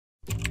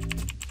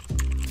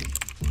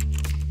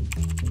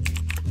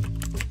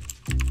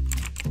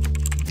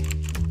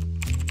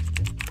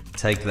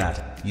Take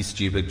that, you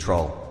stupid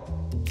troll.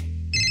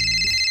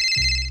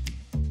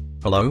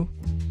 Hello?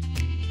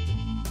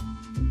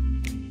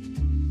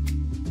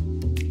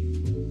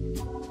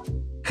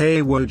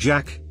 Hey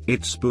Wojak,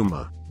 it's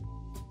Boomer.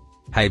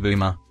 Hey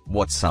Boomer,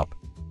 what's up?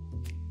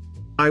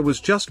 I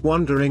was just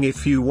wondering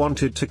if you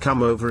wanted to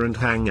come over and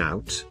hang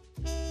out.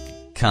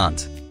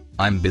 Can't.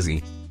 I'm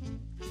busy.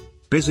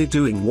 Busy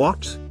doing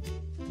what?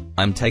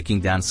 I'm taking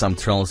down some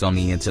trolls on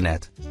the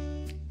internet.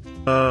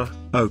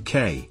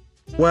 Okay.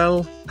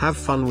 Well, have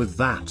fun with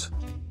that.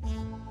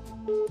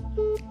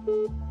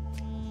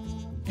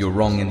 You're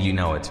wrong and you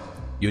know it.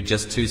 You're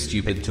just too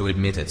stupid to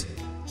admit it.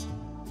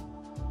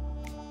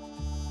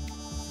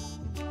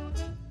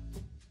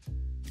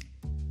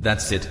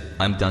 That's it,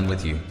 I'm done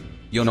with you.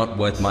 You're not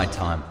worth my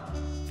time.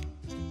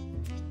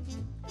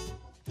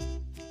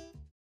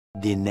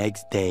 The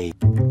next day.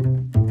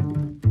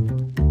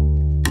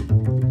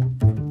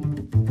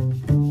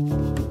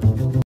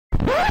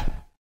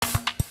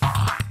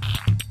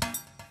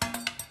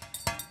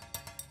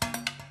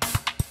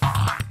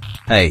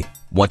 Hey,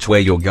 watch where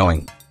you're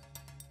going.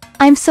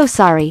 I'm so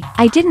sorry,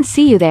 I didn't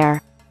see you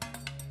there.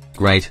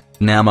 Great,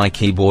 now my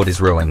keyboard is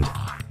ruined.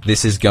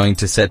 This is going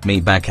to set me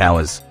back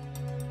hours.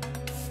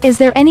 Is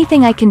there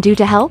anything I can do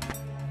to help?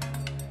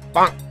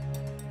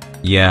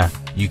 Yeah,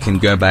 you can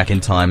go back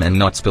in time and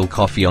not spill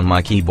coffee on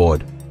my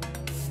keyboard.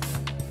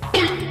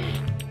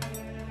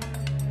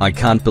 I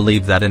can't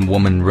believe that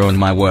woman ruined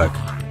my work.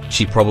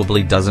 She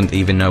probably doesn't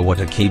even know what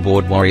a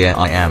keyboard warrior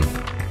I am.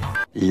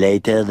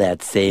 Later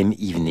that same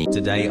evening.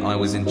 Today I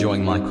was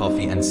enjoying my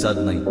coffee and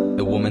suddenly,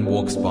 a woman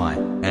walks by,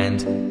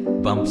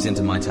 and bumps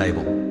into my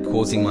table,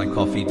 causing my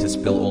coffee to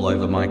spill all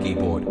over my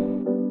keyboard.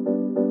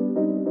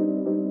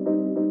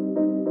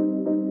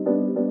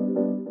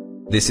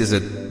 This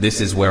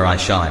is where I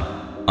shine.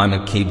 I'm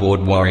a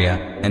keyboard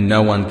warrior, and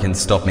no one can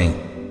stop me.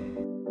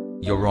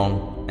 You're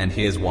wrong, and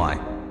here's why.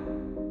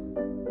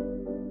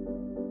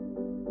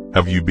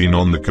 Have you been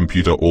on the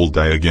computer all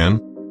day again?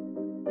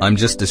 I'm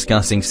just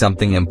discussing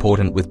something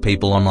important with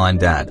people online,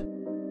 Dad.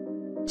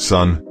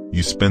 Son,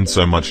 you spend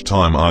so much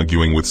time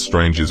arguing with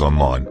strangers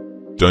online.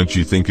 Don't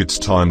you think it's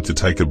time to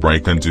take a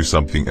break and do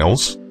something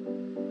else?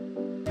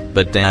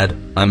 But Dad,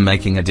 I'm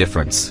making a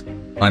difference.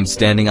 I'm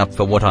standing up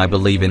for what I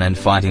believe in and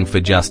fighting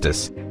for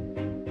justice.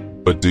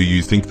 But do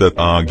you think that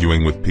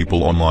arguing with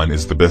people online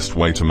is the best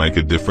way to make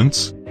a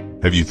difference?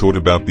 Have you thought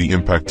about the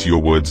impact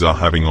your words are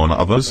having on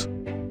others?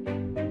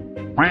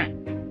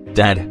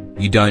 Dad,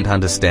 you don't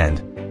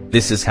understand.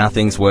 This is how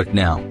things work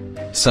now.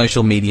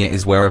 Social media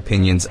is where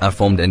opinions are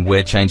formed and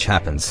where change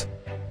happens.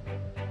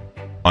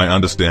 I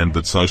understand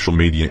that social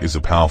media is a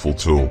powerful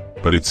tool,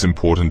 but it's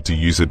important to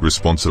use it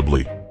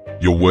responsibly.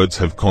 Your words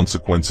have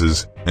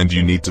consequences, and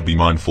you need to be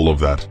mindful of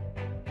that.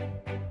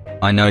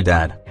 I know,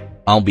 Dad.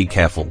 I'll be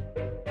careful.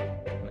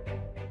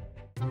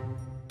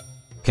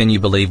 Can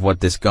you believe what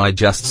this guy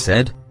just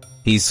said?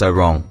 He's so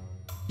wrong.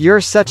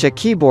 You're such a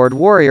keyboard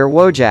warrior,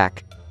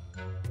 Wojak.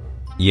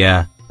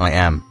 Yeah, I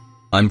am.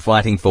 I'm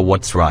fighting for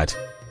what's right.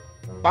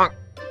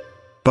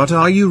 But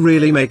are you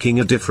really making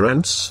a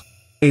difference?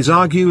 Is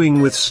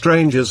arguing with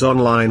strangers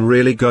online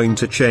really going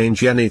to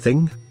change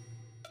anything?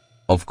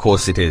 Of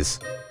course it is.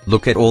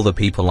 Look at all the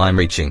people I'm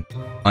reaching.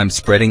 I'm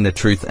spreading the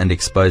truth and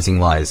exposing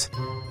lies.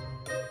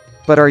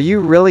 But are you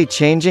really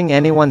changing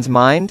anyone's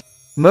mind?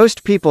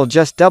 Most people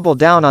just double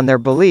down on their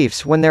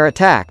beliefs when they're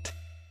attacked.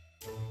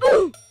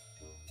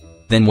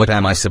 Then what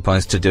am I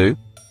supposed to do?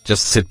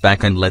 Just sit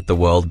back and let the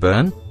world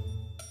burn?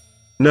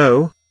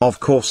 No, of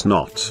course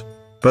not.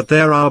 But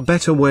there are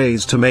better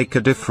ways to make a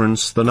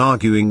difference than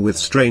arguing with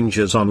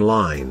strangers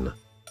online.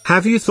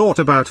 Have you thought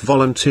about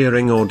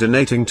volunteering or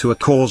donating to a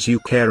cause you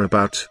care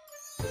about?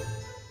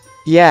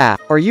 Yeah,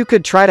 or you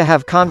could try to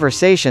have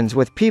conversations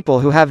with people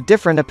who have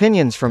different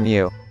opinions from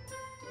you.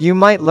 You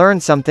might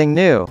learn something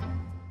new.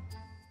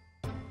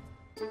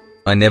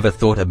 I never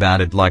thought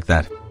about it like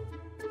that.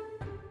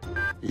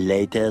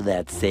 Later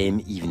that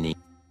same evening.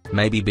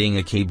 Maybe being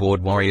a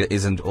keyboard warrior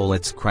isn't all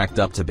it's cracked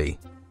up to be.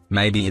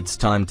 Maybe it's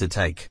time to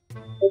take.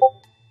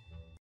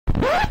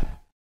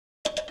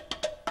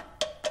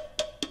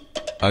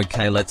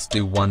 Okay, let's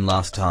do one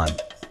last time.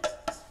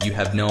 You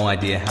have no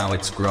idea how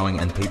it's growing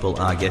and people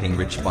are getting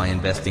rich by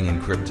investing in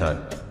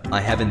crypto.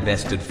 I have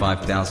invested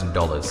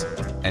 $5,000,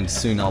 and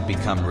soon I'll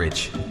become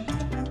rich.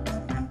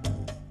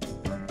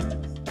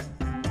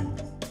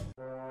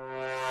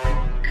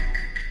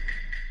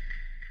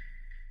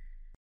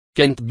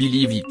 Can't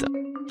believe it.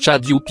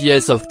 Chad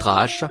UPS of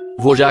trash,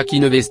 Wojak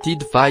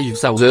invested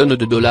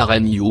 $5,000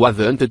 and you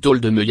haven't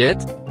told me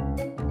yet?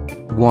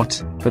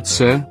 What? But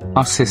sir,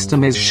 our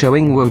system is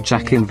showing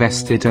Wojak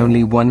invested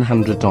only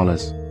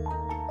 $100.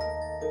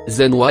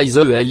 Then why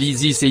the hell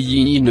is he saying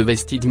he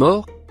invested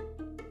more?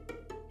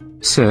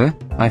 Sir,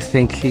 I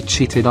think he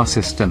cheated our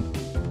system.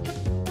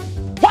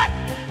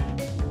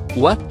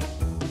 What?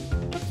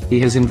 He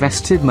has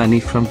invested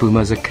money from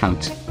Boomer's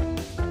account.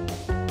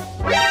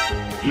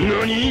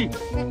 NANI?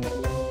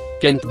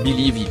 Can't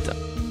believe it.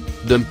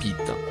 Dump it.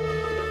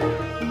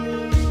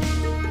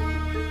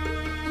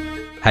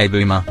 Hey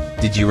Boomer,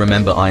 Did you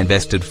remember I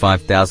invested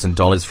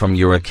 $5,000 from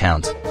your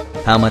account?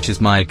 How much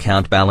is my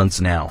account balance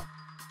now?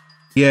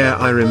 Yeah,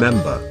 I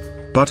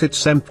remember. But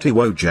it's empty,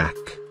 Wojak.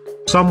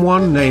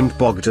 Someone named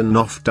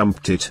Bogdanoff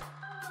dumped it.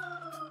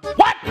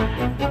 What?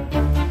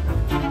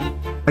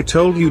 I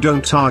told you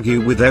don't argue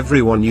with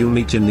everyone you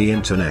meet in the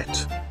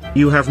internet.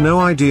 You have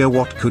no idea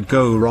what could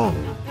go wrong.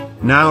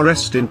 Now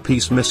rest in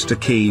peace, Mr.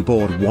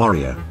 Keyboard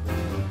Warrior.